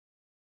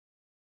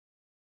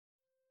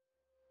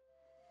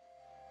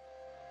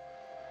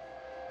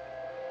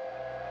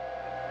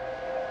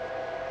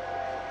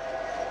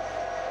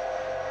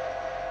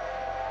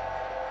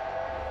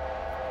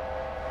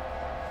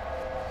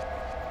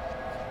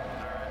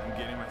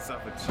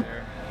myself a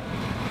chair.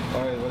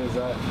 Alright, what is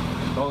that?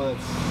 Oh,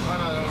 that's...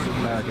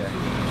 Okay.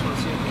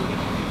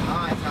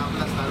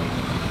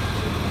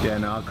 Yeah,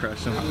 no, I'll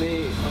crush him. Let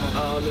me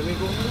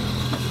go.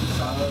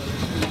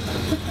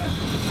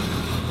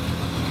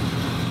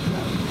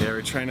 Yeah,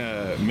 we're trying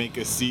to make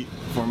a seat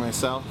for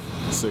myself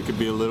so it could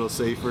be a little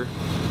safer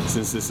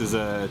since this is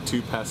a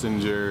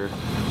 2-passenger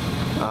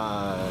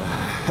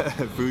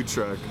food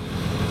truck.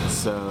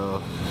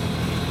 So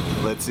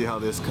let's see how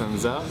this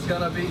comes out. It's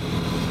gonna be.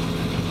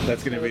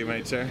 That's gonna be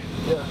my chair?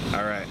 Yeah.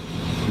 Alright,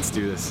 let's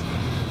do this.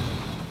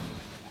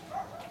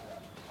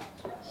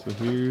 So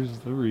here's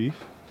the Reef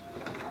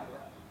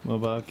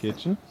mobile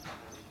kitchen.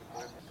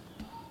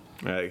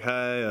 Alright,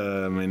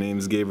 hi, my name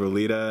is Gabriel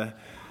Lita.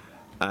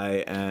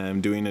 I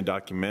am doing a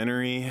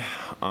documentary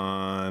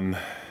on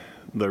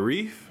the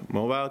Reef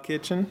mobile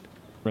kitchen.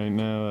 Right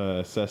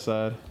now,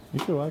 Cesar, you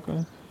should walk,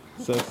 man.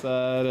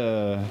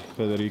 Cesar,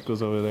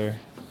 Federico's over there.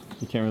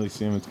 You can't really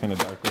see him, it's kind of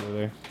dark over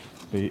there.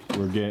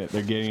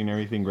 They're getting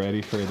everything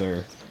ready for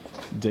their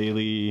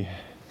daily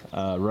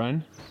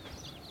run.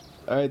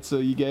 Alright, so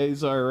you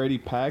guys are already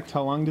packed.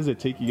 How long does it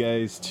take you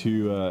guys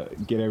to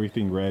get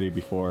everything ready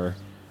before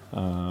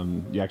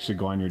you actually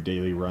go on your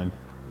daily run?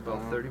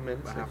 About 30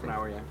 minutes. About half an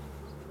hour, yeah.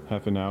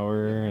 Half an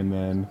hour, and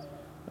then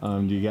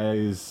do you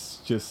guys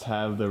just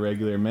have the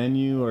regular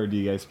menu, or do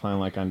you guys plan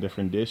like on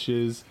different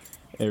dishes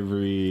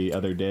every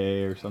other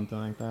day or something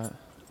like that?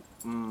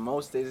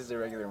 Most days is the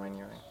regular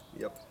menu, right?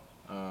 Yep.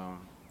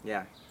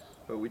 Yeah.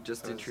 But we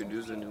just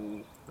introduced a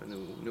new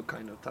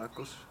kind of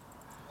tacos.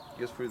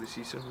 Just for the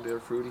season, they're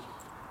fruity.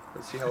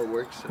 Let's see how it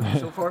works.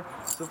 So far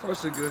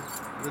so good.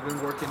 They've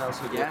been working out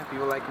so good. Yeah,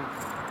 people like them.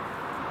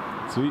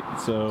 Sweet.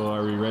 So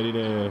are we ready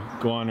to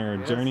go on our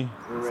journey?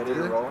 We're ready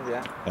to roll,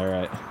 yeah. All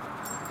right.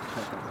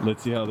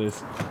 Let's see how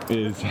this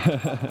is.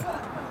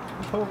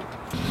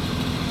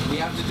 We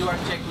have to do our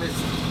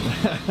checklist.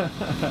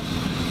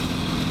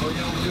 Oh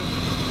yeah, we do.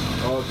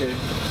 Oh, okay.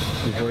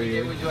 Every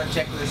day we do a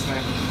checklist,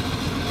 man.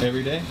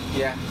 Every day?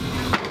 Yeah.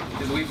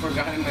 Because we've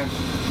forgotten them.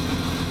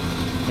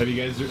 Have you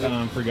guys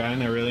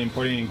forgotten a really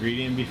important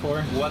ingredient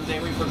before? One day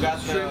we forgot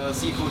the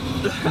seafood.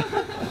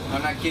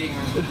 I'm not kidding,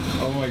 man.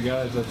 Oh my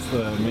gosh, that's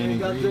the main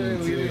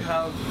ingredient too. We're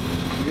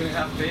gonna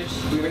have fish.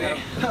 We're gonna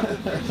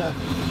have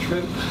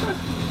shrimp.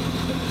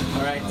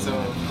 Alright, so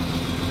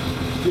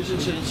fish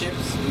and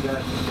chips. We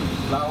got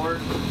flour,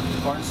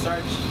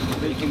 cornstarch,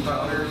 baking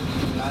powder,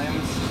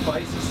 limes,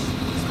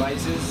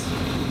 spices,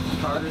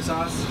 tartar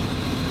sauce,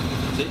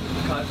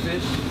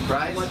 Codfish.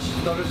 fries. How much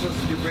tartar sauce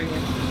did you bring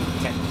in?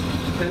 10.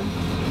 10?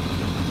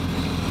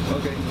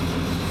 Okay.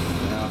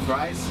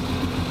 Fries,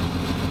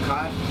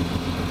 cod.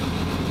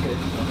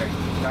 Okay.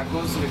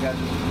 Tacos, we got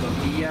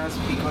tortillas,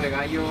 pico de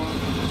gallo,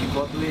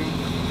 chipotle,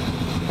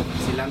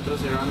 cilantro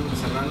serrano,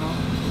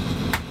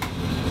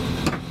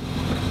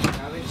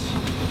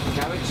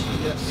 cabbage,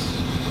 Yes.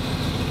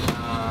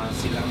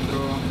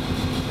 cilantro.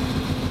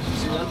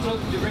 Cilantro?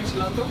 Did you bring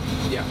cilantro?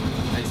 Ya,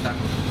 ahí está.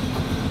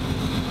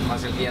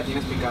 Más el que ya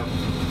tienes picado.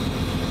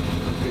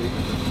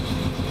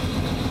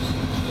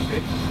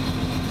 Okay.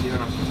 ¿Sí o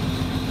no?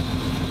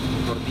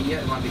 Tortilla,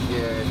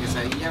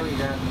 quesadilla, we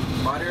got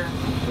butter,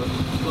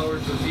 Flour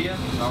tortilla.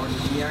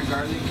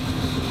 garlic,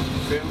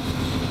 shrimp,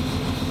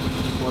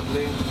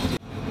 chipotle.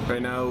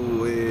 Right now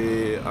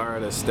we are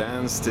at a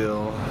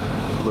standstill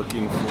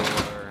looking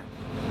for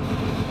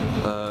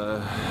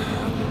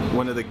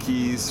one of the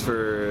keys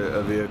for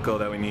a vehicle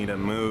that we need to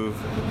move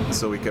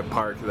so we could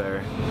park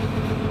there.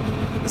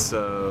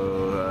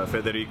 So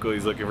Federico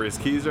is looking for his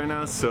keys right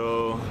now,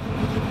 so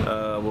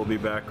we'll be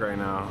back right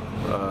now.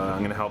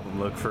 I'm gonna help him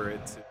look for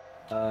it.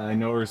 I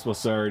know we're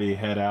supposed to already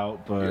head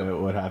out, but Yep.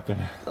 What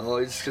happened? Oh,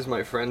 it's because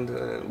my friend.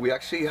 We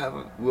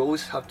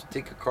always have to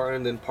take a car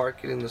and then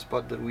park it in the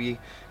spot that we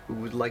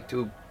would like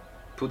to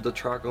put the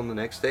truck on the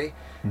next day.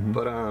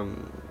 But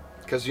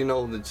because you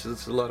know it's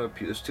a lot of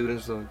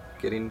students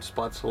getting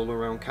spots all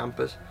around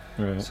campus,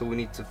 Right. so we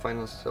need to find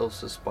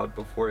ourselves a spot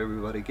before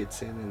everybody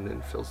gets in and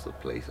then fills the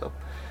place up.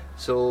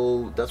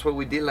 So that's what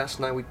we did last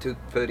night. We took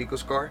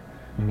Federico's car,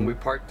 and we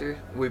parked it,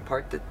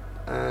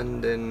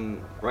 and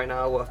then right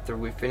now after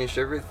we finished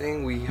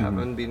everything, we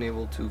haven't been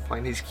able to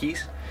find his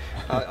keys.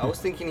 I was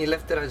thinking he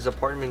left it at his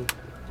apartment.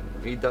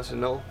 He doesn't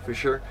know for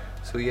sure,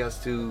 so he had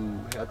to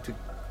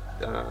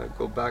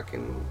go back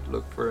and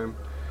look for him.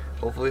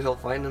 Hopefully he'll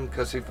find him,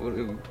 because if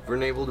we're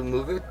not able to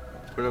move it,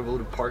 we're not able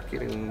to park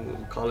it, and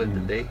we'll call it a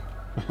day.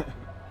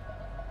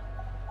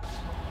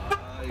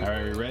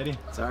 Alright, we ready?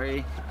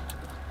 Sorry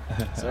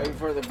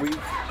for the brief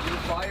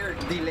Fired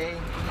delay.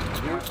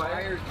 You're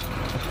fired.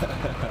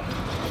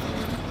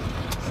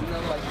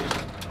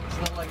 It's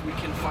not like we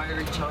can fire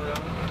each other.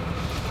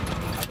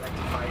 I'd like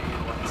to fire you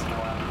once in a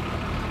while.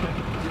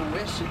 You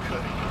wish you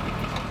could.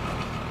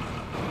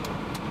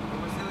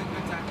 We're still in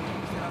good time.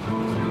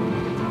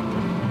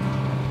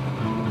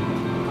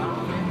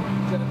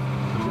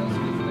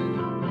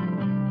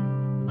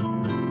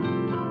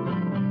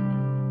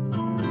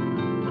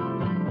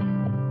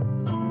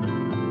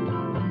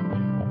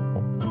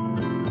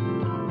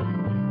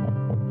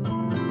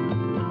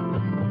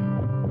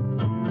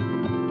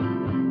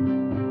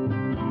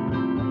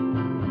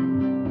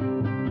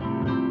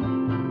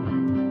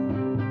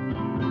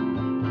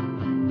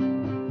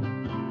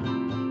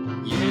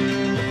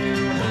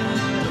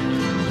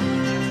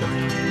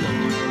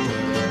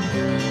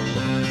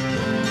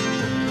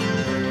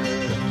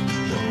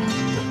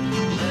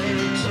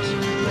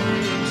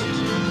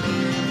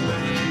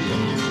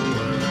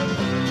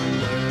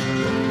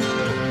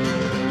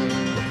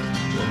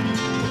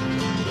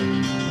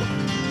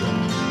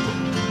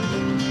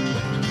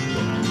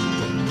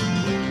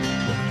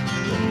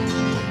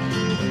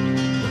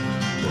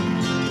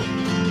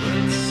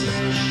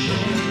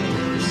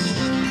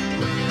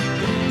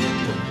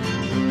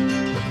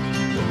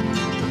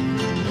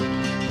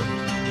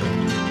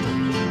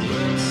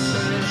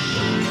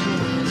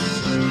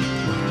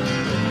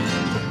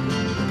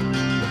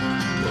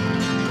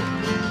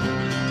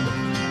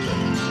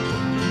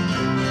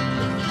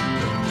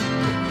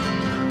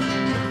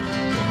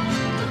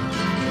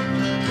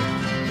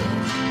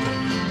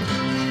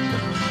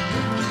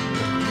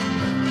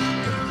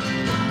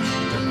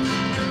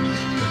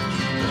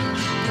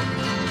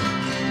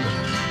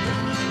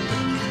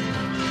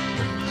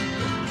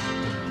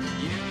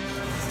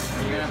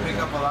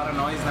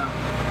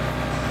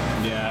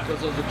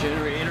 the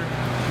generator.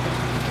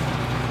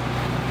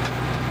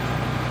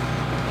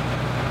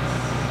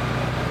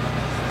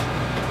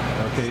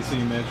 Okay, so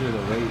you measure the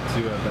weight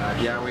too of the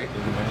actual. Yeah,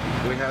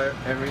 we have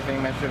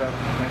everything measured out.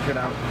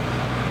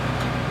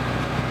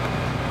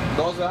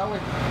 Dos, ¿verdad, güey?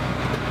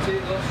 Sí,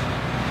 dos.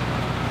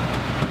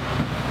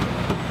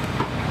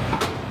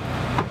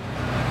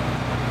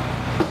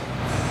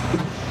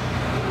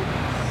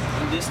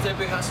 This step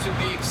it has to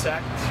be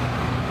exact.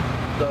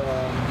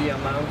 The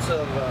amounts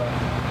of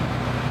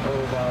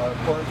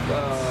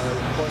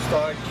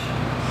cornstarch,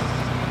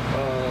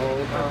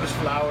 all-purpose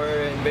flour,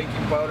 and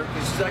baking powder.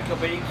 It's like a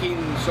baking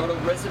sort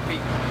of recipe.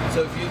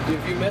 So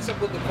if you mess up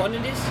with the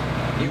quantities,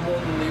 it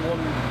won't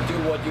do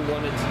what you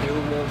want it to do.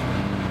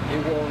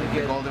 It won't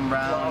get golden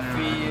brown,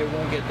 fluffy. It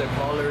won't get the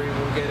color. It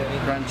won't get any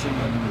crunchy.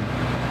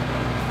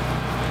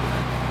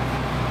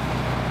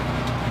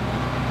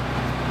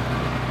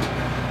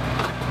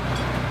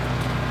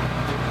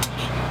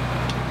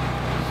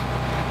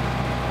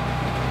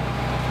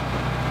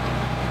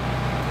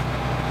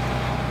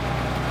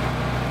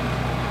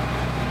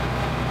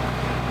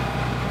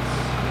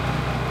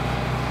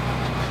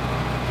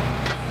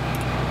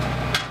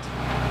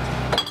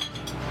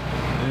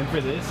 For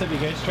this, have you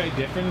guys tried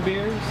different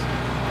beers?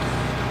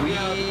 We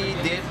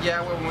did, yeah,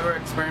 when we were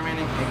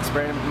experimenting.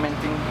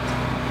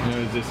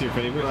 Is this your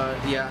favorite? But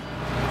yeah,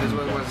 this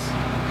one was,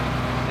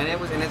 and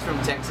it's from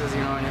Texas,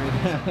 you know, and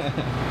everything.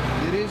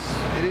 It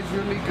is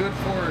really good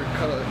for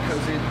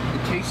because it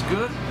tastes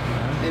good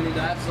and it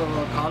adds a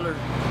color.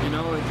 You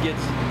know, it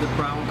gets the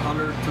brown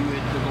color to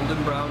it, the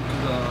golden brown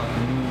to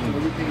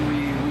everything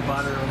we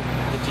butter on.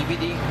 The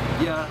GBD.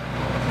 Yeah,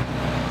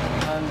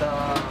 and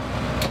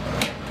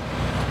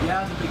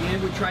yeah, at the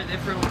beginning we tried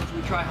different ones.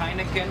 We tried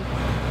Heineken,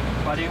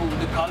 but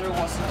the color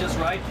wasn't just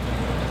right.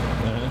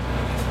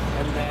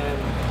 And then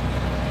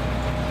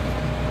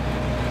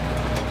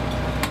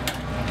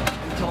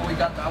until we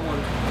got that one.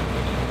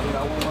 And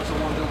that one was the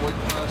one that worked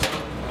for us.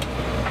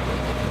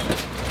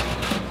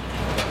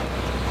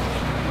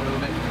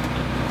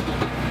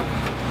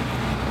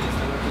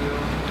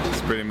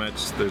 It's pretty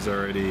much, there's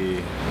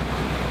already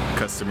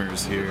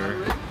customers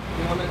here,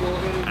 You want to go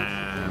ahead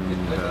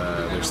and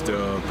they're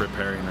still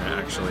preparing it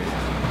actually.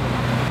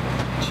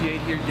 She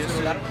ate here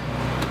yesterday.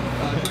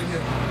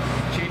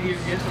 She ate here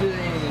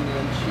yesterday,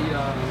 and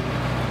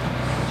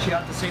she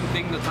had the same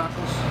thing, the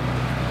tacos.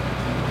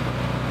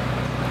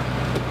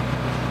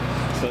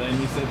 So then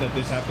you said that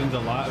this happens a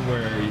lot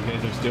where you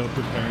guys are still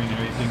preparing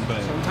everything,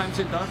 but Sometimes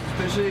it does,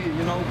 especially,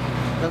 you know,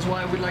 that's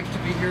why we like to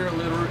be here a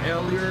little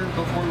earlier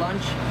before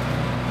lunch.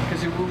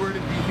 Because if we were to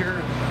be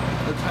here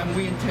the time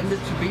we intended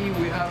to be,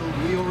 we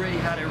already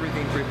had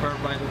everything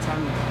prepared by the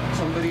time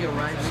somebody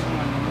arrives.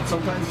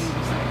 Sometimes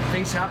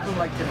things happen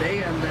like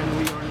today, and then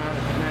we are not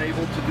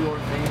able to do our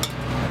thing.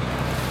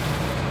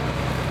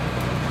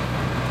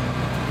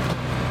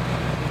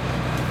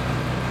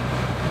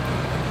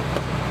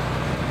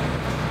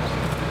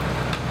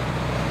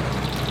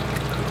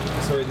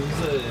 So are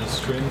these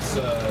shrimps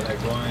that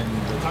go in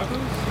the tacos?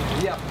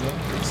 Yeah,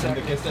 And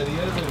exactly. the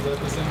quesadillas, is that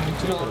the same thing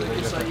too? No, or are the they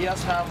different?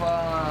 quesadillas have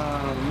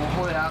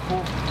mojo de ajo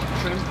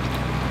shrimp.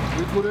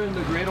 We put it in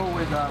the griddle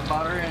with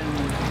butter and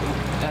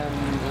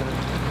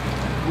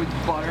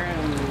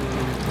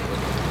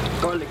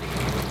garlic.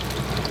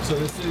 So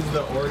this is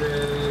the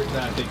order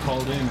that they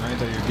called in, right?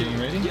 That you're getting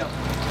ready? Yeah,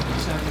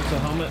 exactly. So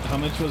how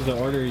much was the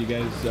order you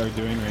guys are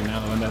doing right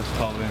now when that's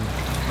called in?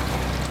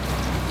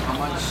 How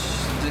much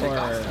did it Or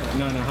cost?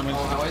 no, how much?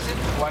 Oh, how is it?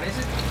 What is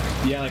it?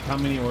 Yeah, like how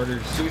many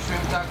orders? 2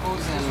 shrimp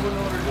tacos and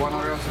one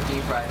order of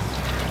zucchini fries.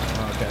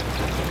 Oh, okay.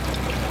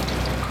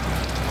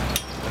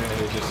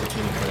 Okay, just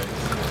zucchini fries.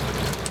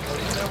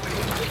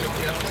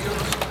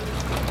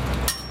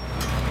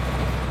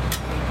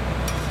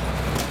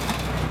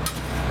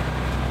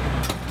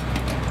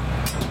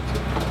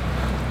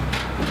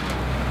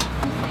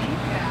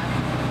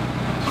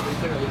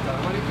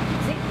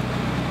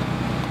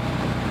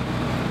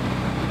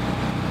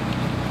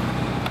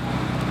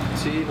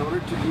 See, in order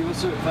to give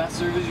us a fast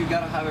service, you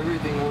gotta have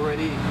everything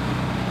already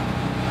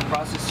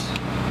processed.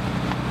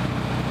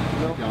 You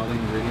know? Like all the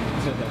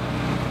ingredients.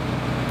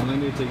 How long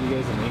did it take you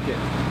guys to make it?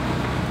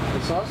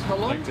 The sauce, how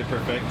long? Like to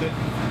perfect it?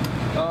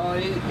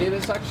 It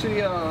is actually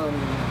a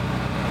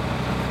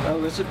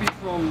recipe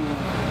from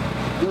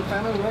your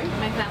family, right?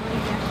 My family,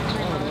 yeah.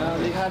 My mom. Yeah,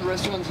 they had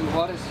restaurants in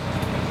Juarez.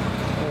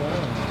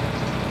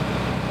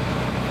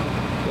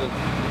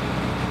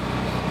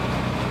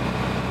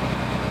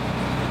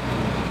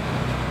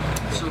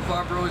 So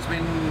far, bro, it's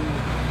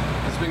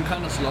been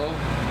kind of slow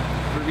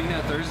for being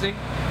a Thursday.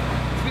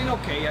 It's been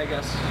okay, I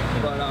guess,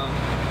 but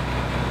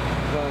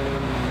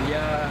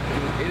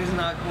yeah, it is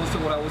not close to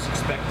what I was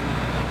expecting.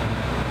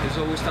 It's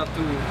always tough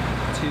to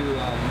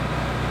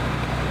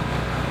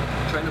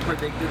trying to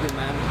predict the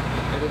demand.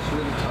 It is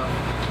really tough,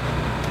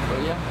 but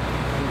yeah,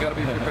 we gotta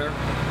be prepared.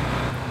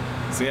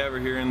 So yeah, we're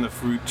here in the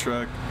food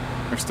truck.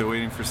 We're still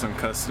waiting for some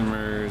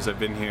customers. I've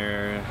been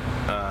here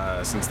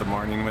since the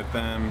morning with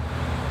them,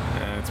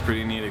 and it's a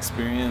pretty neat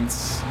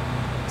experience.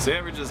 So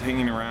yeah, we're just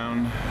hanging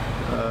around,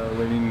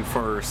 waiting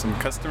for some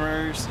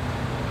customers.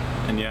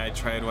 And yeah, I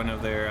tried one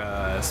of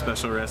their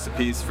special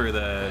recipes for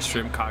the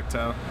shrimp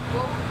cocktail.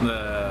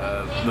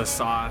 The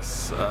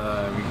sauce,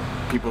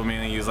 people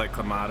mainly use like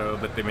clamato,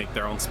 but they make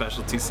their own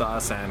specialty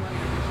sauce, and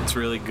it's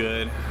really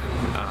good,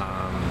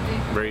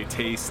 very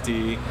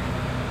tasty.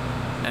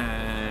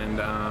 And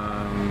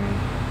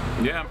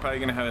yeah, I'm probably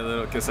gonna have a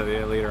little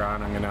quesadilla later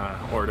on. I'm gonna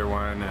order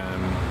one,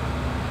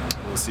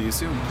 and we'll see you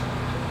soon.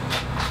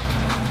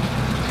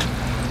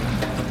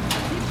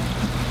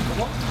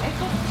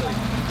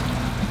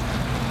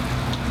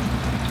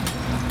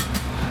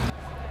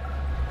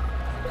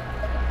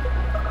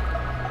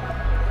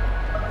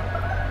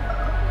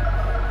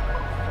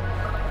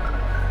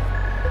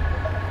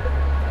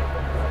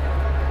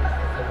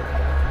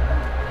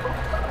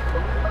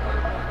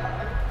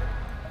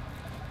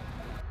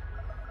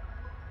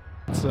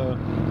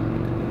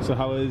 So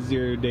how was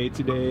your day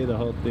today, the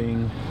whole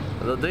thing?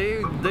 The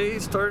day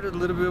started a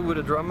little bit with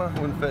a drama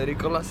when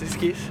Federico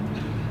Lasisquis.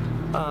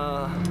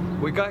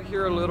 We got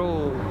here a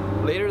little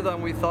later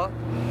than we thought,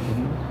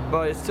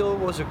 but it still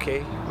was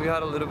okay. We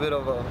had a little bit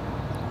of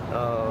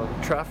a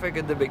traffic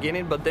at the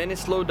beginning, but then it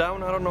slowed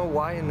down. I don't know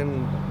why. And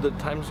then the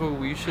times where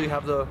we usually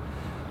have the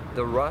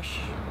rush,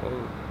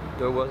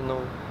 there was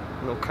no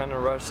kind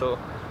of rush. So,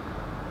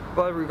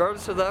 but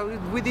regardless of that,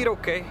 we did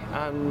okay,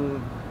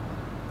 and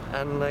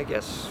I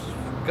guess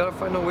gotta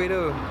find a way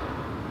to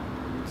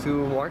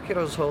market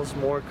ourselves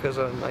more, because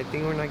I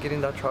think we're not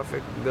getting that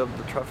traffic, the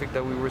traffic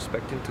that we were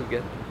expecting to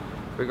get,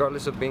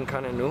 regardless of being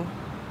kind of new.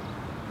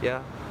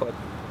 Yeah, but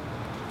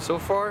so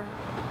far,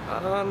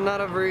 not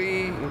a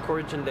very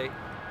encouraging day.